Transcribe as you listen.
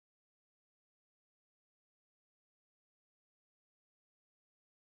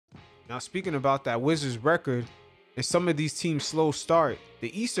Now, speaking about that Wizards record and some of these teams' slow start,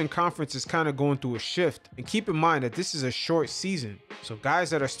 the Eastern Conference is kind of going through a shift. And keep in mind that this is a short season. So guys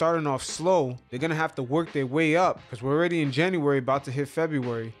that are starting off slow, they're going to have to work their way up because we're already in January, about to hit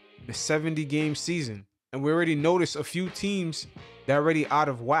February, the 70-game season. And we already noticed a few teams that are already out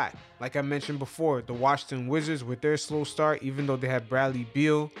of whack. Like I mentioned before, the Washington Wizards with their slow start, even though they have Bradley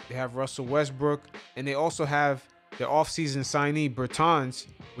Beal, they have Russell Westbrook, and they also have their offseason signee Bertans,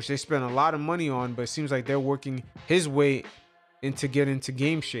 which they spent a lot of money on, but it seems like they're working his way into getting into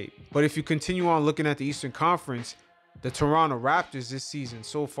game shape. But if you continue on looking at the Eastern Conference, the Toronto Raptors this season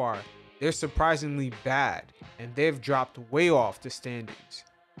so far, they're surprisingly bad, and they've dropped way off the standings.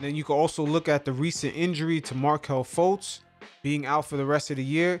 And then you can also look at the recent injury to Markelle Fultz being out for the rest of the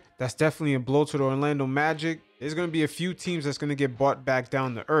year. That's definitely a blow to the Orlando Magic. There's going to be a few teams that's going to get brought back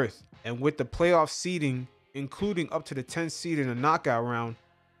down to earth. And with the playoff seeding, including up to the 10th seed in the knockout round,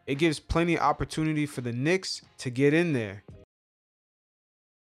 it gives plenty of opportunity for the Knicks to get in there.